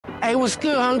Hey, what's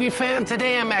good, Hungry Fam?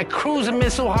 Today I'm at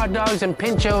Cruz-Missile Hot Dogs and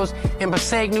Pinchos in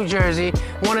Passaic, New Jersey.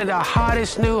 One of the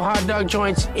hottest new hot dog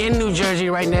joints in New Jersey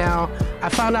right now. I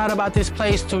found out about this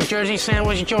place through Jersey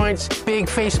Sandwich Joints, big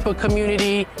Facebook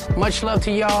community. Much love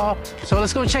to y'all. So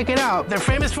let's go check it out. They're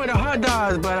famous for the hot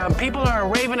dogs, but people are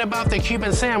raving about the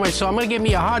Cuban sandwich. So I'm gonna give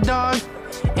me a hot dog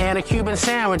and a Cuban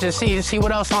sandwich and see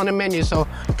what else on the menu. So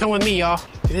come with me, y'all.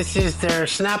 This is their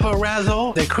Snappo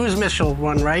Razzo, the Cruz Missile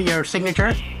one, right? Your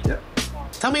signature? Yeah.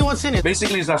 Tell me what's in it.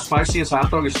 Basically, it's that spiciest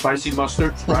hot dog. It's spicy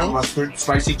mustard, brown mustard,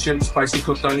 spicy chili, spicy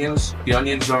cooked onions. The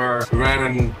onions are red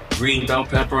and green bell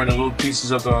pepper and a little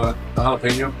pieces of the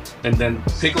jalapeno, and then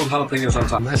pickled jalapenos on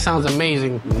top. That sounds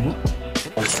amazing.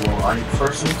 So, are you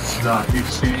first? No, you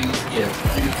see, yeah.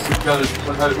 You got it.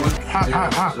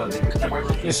 Hot.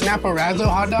 The Snappo Razzo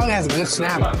hot dog has a good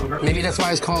snap. Maybe that's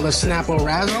why it's called a Snappo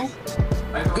Razzo.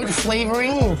 Good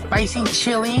flavoring, spicy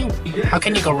chili. How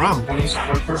can you go wrong? Wow,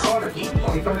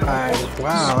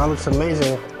 that looks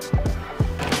amazing.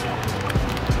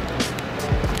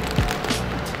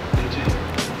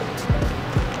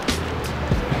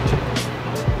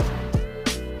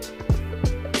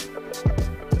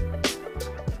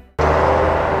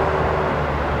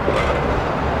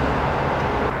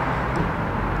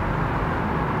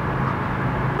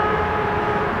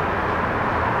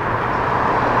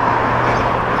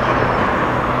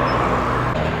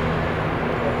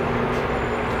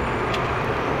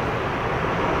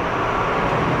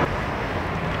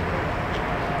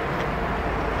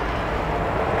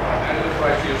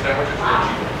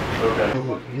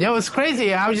 Yo, it's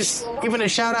crazy. I was just giving a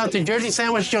shout out to Jersey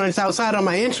Sandwich Joints outside on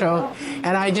my intro,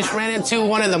 and I just ran into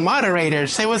one of the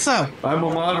moderators. Say what's up. I'm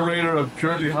a moderator of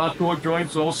Jersey Hot Dog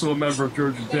Joints, also a member of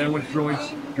Jersey Sandwich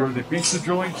Joints, Jersey Pizza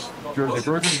Joints, Jersey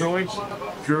Burger Joints,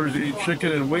 Jersey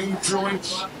Chicken and Wing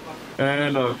Joints,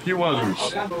 and a few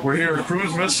others. We're here at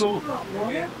Cruz Missile.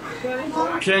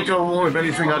 Can't go wrong with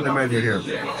anything on the menu here.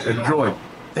 Enjoy.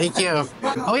 Thank you.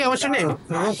 Oh yeah, what's your name?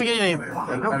 Don't forget your name.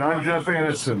 And I'm Jeff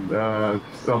Anderson, the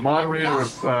moderator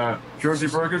of Jersey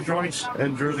Burger Joints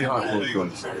and Jersey Hot Dog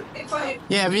Joints.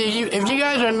 Yeah, if you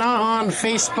guys are not on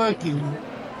Facebook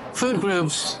food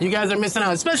groups, you guys are missing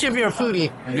out, especially if you're a foodie.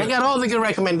 They got all the good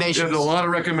recommendations. There's a lot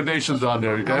of recommendations on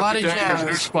there. A lot of jazz.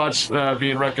 New spots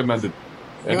being recommended.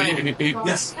 And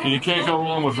Yes. you can't go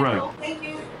wrong with Ray.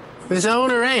 This is the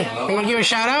owner, Ray. You want to give a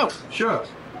shout out? Sure.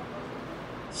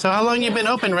 So how long you been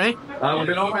open, Ray? We've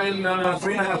been open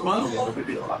 3.5 months.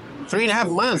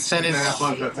 3.5 months, and it's 3.5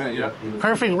 months, that's it, yeah.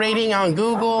 perfect rating on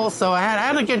Google. So I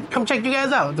had to come check you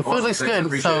guys out. The food looks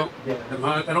good. So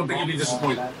I don't think you'd be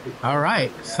disappointed. all right.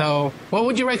 So what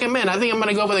would you recommend? I think I'm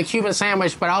gonna go with a Cuban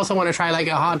sandwich, but I also want to try like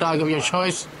a hot dog of your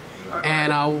choice,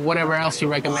 and whatever else you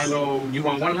recommend. So you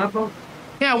want one hot dog?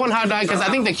 Yeah, one hot dog, because I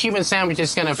think the Cuban sandwich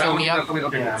is gonna fill me up.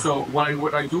 Okay. So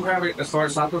what I do have it as far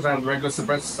as tacos, I have regular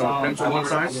suppressed pincho one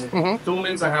size.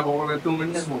 Tumins, I have all of the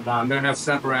tumins. I'm gonna have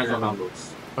separate on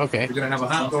those. Okay. We're gonna have a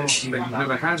hot dog that you've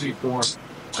never had before.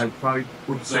 I probably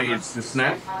would say it's the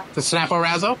Snap. The Snappo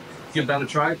Razzo. Give that a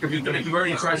try. If you've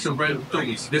already tried some bread with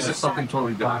tumins, this is something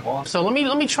totally different. So let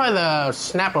me try the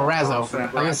Snappo Razzo.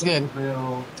 That's good.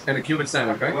 And a Cuban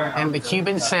sandwich, right? And the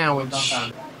Cuban sandwich.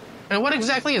 And what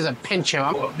exactly is a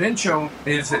pincho? Well, pincho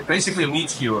is basically a meat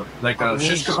skewer, like a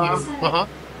Shiskabob.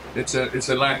 It's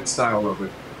a Latin style of it.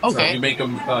 Okay. So we make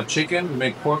them chicken, we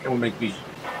make pork, and we make beef.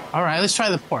 All right, let's try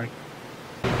the pork.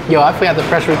 Yo, I forgot to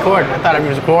press record. I thought I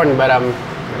was recording, but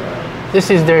this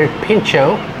is their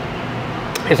pincho.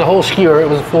 It's a whole skewer. It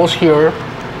was a full skewer.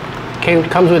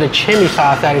 Comes with a chili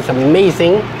sauce that is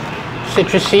amazing,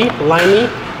 citrusy, limey,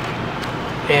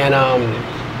 and I'll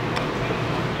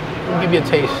give you a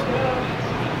taste.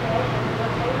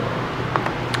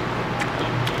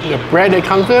 The bread it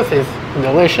comes with is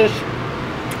delicious.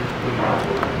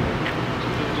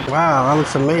 Wow, that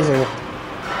looks amazing.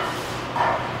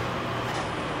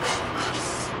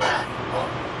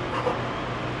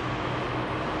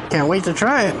 Can't wait to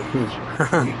try it.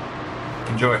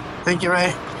 Enjoy. Thank you,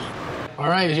 Ray. All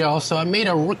right, y'all. So I made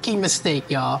a rookie mistake,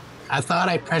 y'all. I thought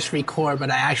I pressed record, but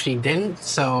I actually didn't.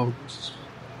 So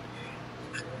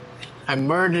I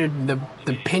murdered the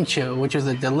pincho, which is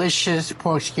a delicious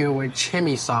pork skewer with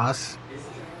chili sauce.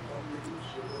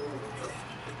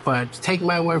 But take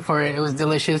my word for it, it was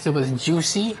delicious. It was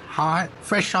juicy, hot,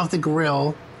 fresh off the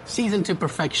grill, seasoned to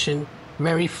perfection,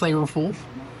 very flavorful.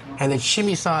 And the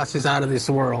chili sauce is out of this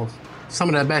world. Some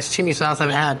of the best chili sauce I've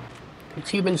had. The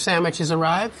Cuban sandwich has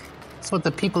arrived. That's what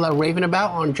the people are raving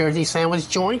about on Jersey Sandwich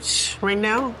Joints right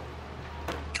now.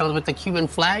 Comes with the Cuban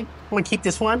flag. I'm gonna keep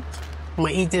this one. I'm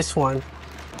gonna eat this one.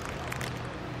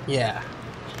 Yeah.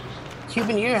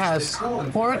 Cuban here has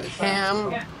pork,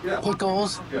 ham,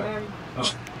 pickles,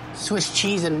 Swiss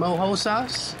cheese, and mojo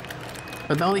sauce.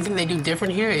 But the only thing they do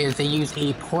different here is they use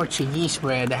a Portuguese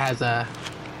bread that has a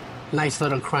nice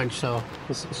little crunch. So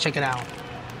let's check it out.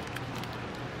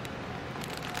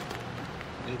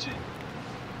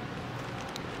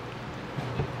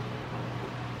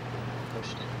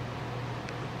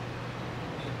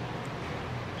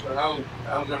 So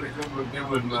how's everything with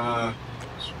doing the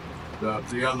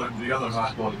other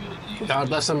hot dog? God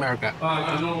bless America.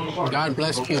 God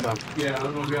bless Cuba.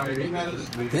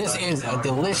 This is a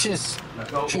delicious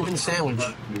Cuban sandwich.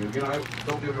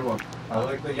 Don't get me wrong. I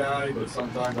like the guy, but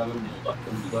sometimes I don't.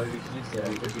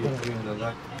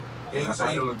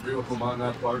 I don't agree with him on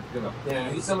that part, you know. Yeah,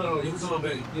 he was a little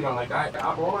bit, you know, like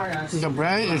all I asked. The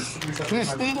bread is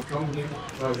crispy,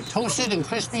 toasted and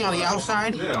crispy on the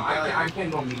outside. Yeah, I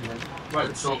can't go meet him.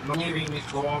 Right, so let me read this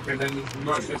go off and then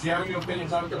if you have any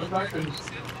opinions on the back, then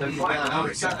I'll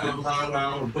accept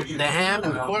it. The ham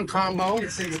and pork combo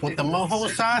with the mojo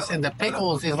sauce and the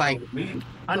pickles is like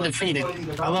undefeated.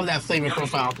 I love that flavor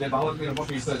profile.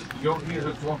 He said, you're here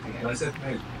to talk. And I said,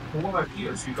 hey, who are my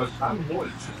peers? Because I'm more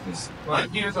than just this. My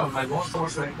peers are my law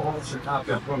enforcement, officer, cop,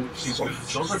 from those are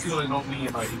people that know me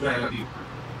and my humanity.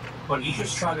 But he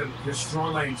just tried to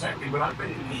destroy my integrity, but I've been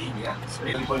in the media.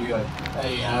 Anybody got,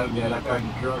 hey, yeah, that guy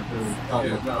can jerk or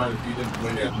if you didn't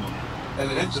win it. And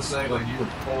then it's just saying, like, you were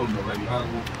told him already.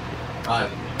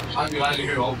 I'm glad to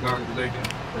hear all guards today.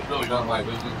 It's really not my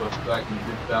business, but the fact that you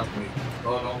did that to me.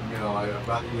 Oh, no, you know, I'd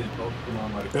rather you didn't post it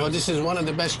on my... Bro, this is one of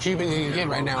the best Cubans you can get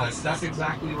right now. That's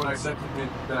exactly what I said to him,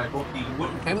 that I hope he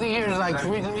wouldn't. Everything here is like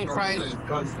reasonably priced.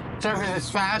 Service is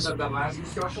fast.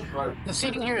 The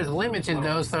seating here is limited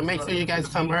though, so make sure you guys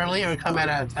come early or come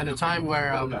at a time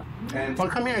where or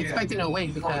come here expecting to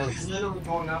wait, because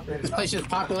this place is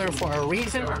popular for a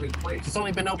reason. It's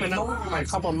only been open up for a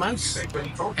couple of months and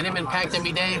it's been packed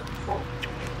every day.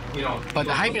 But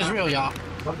the hype is real, y'all.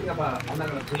 Something about I'm not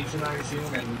going to patronize you,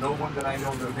 and no one that I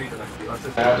know is going to patronize you.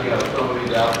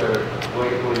 Somebody's out there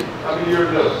waiting. I mean, you're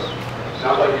just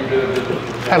not like you've been in business.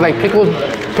 I like pickled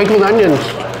onions.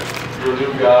 You're a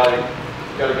new guy.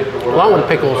 You got to get to work. Along with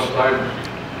pickles. Sometimes,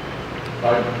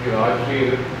 I've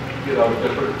seen it,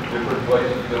 different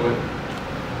places do it.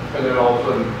 And then all of a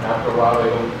sudden, after a while,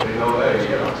 they know, hey,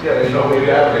 they know we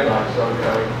have it.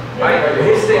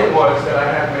 His thing was that I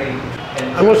had made.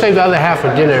 I'm gonna save the other half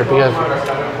for dinner because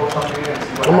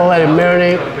I'm gonna let it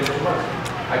marinate.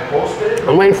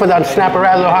 I'm waiting for that Snappo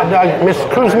Razzo hot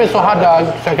dog, Cruz Missile Hot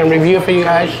Dog, so I can review it for you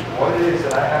guys.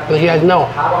 So you guys know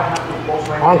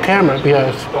on camera,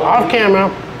 because off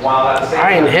camera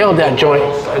I inhaled that joint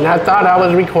and I thought I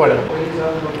was recording.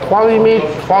 Quality meat,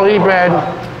 quality bread,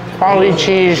 quality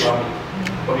cheese,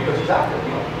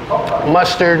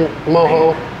 mustard,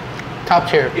 mojo, top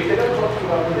tier.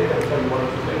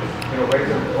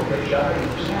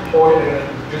 Or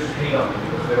just hang up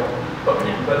because they don't. But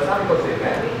it's not because they're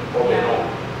mad or they don't.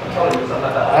 I'm telling you,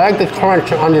 I like the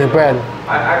crunch on this bread.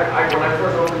 when I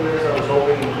first opened this, I was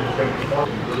hoping you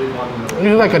really wanted to know.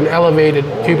 This is like an elevated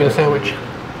Cuban sandwich.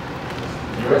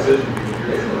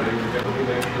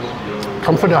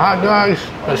 Come for the hot dogs,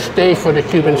 but stay for the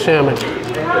Cuban sandwich.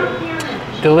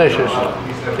 Delicious.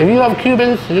 If you love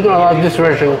Cubans, you're gonna love this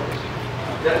version.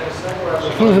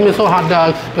 Cruz Missile Hot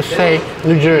Dogs, Passaic,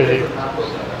 New Jersey.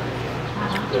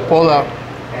 Hold up.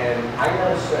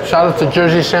 Shout out to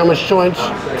Jersey Sandwich Joints.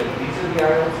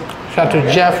 Shout out to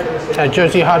Jeff at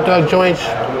Jersey Hot Dog Joints.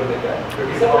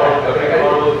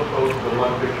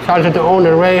 Shout out to the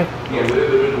owner, Ray.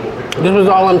 This was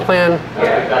all unplanned.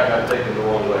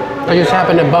 I just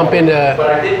happened to bump into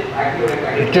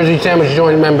Jersey Sandwich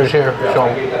Joint members here. So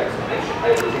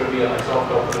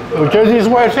Jersey is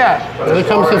where it's at. When it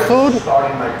comes to food,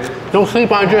 don't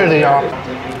sleep on Jersey, y'all.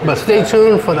 But stay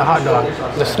tuned for the hot dog,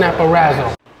 the Snappo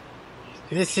Razzo.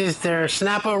 This is their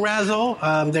Snappo Razzo,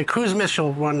 their Cruz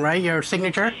Missile one, right? Your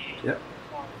signature? Yep.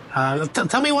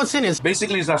 Tell me what's in it.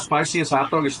 Basically, it's the spiciest hot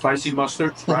dog. It's spicy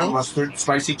mustard, brown mustard,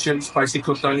 spicy chili, spicy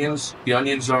cooked onions. The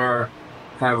onions have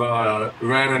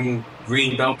red and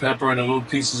green bell pepper and a little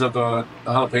pieces of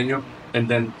jalapeno, and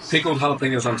then pickled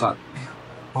jalapenos on top.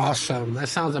 Awesome. That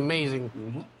sounds amazing.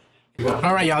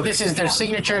 All right, y'all. This is their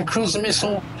signature Cruz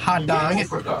Missile Hot Dog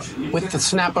with the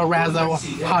Snappo Razzo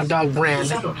hot dog brand.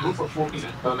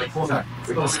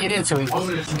 Let's get into it. All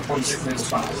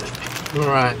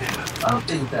right. I don't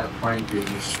think that Frank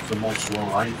is the most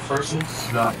well-liked person.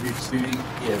 Not you've seen,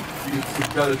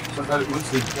 you've got it.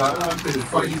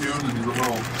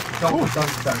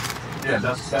 Yeah,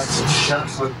 that's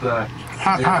what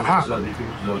Hot, hot, hot.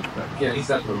 Yeah, he's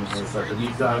that little thing. Like,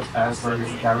 he's got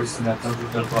Asperger's, carries that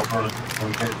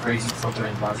crazy something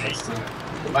in Passaic.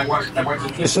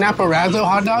 The Snappo Razzo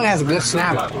hot dog has a good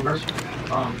snap.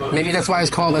 Maybe that's why it's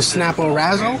called a Snappo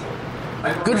Razzo.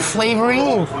 Good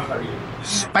flavoring,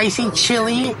 spicy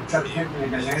chili,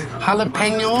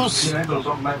 jalapenos.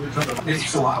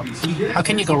 How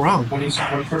can you go wrong?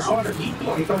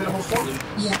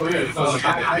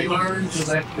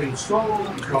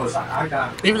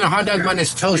 Even the hot dog bun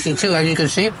is toasty too, as you can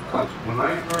see. Me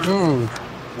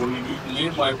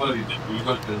and my buddy, we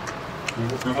went to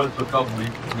the company,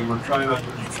 we were trying to...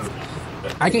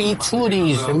 I can eat 2 of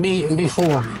these and be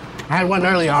full. I had one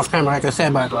earlier off camera, like I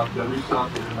said, but I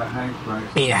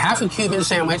ate half a Cuban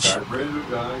sandwich.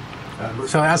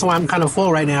 So that's why I'm kind of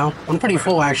full right now. I'm pretty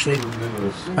full actually.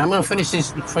 But I'm gonna finish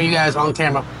this for you guys on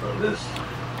camera.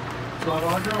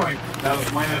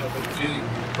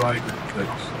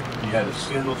 He had a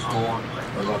single score,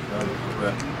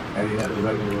 and he had the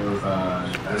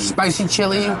regular Spicy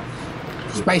chili,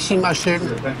 spicy mustard.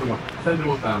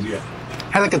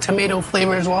 Had like a tomato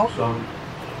flavor as well. So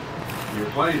you're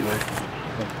playing like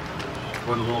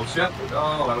with a little chef.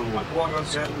 Oh, I don't want to walk on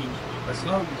set. I said,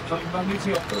 no, he's talking about me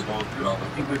too. I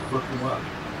think they fucking well.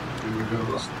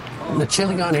 The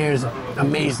chili on here is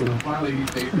amazing.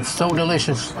 It's so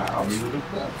delicious.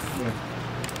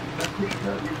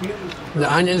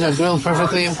 The onions are grilled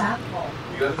perfectly.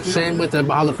 Same with the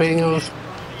jalapenos.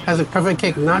 Has a perfect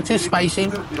kick. Not too spicy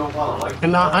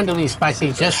and not underly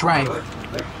spicy. Just right.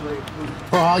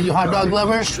 For all you hot dog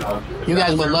lovers, you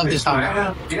guys will love this hot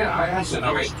dog. Yeah, I asked him.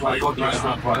 I go to the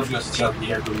restaurant, but he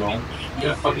had to know.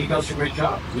 Yeah, but he does a great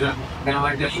job. Yeah. And I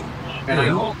like that. And I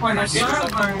go, when I see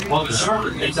well, the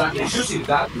server, exactly. It's usually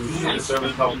that. The server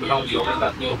help the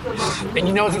that meal. And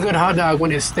you know it's a good hot dog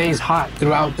when it stays hot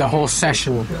throughout the whole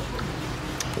session.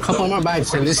 A couple more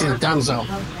bites and this is donezo.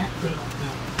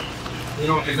 You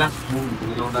know, and that's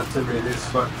the way it is.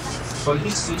 But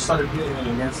he started hitting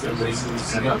against them, basically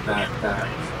set up that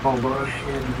homework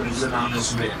and put it on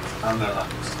this man.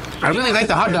 I really like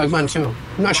the hot dog bun too.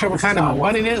 I'm not sure what kind of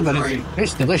bun it is, but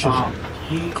it's delicious.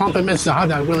 Complements the hot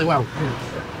dog really well.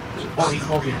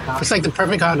 It's like the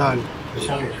perfect hot dog.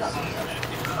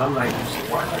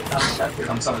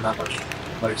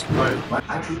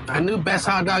 A new best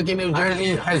hot dog in New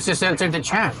Jersey has just entered the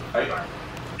chat.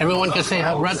 Everyone can say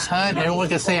RUTT'S Hut, everyone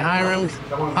can say Hiram's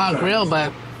Hot Grill,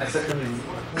 but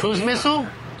Cruz Missile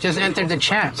just entered the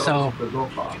chat. So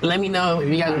let me know if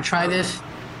you guys would try this.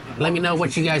 Let me know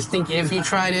what you guys think if you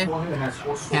tried it.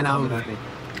 And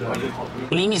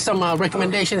leave me some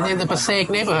recommendations in the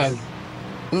Passaic neighborhood.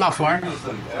 I'm not far.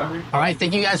 All right,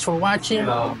 thank you guys for watching,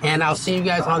 and I'll see you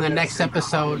guys on the next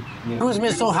episode. Cruz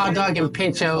Missile Hot Dog and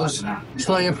Pinchos,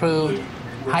 Chluy approved.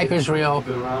 Hype is real.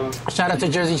 Shout out to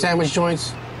Jersey Sandwich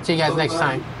Joints. See you guys next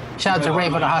time. Shout out to Ray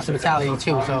for the hospitality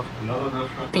too. So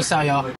peace out, y'all.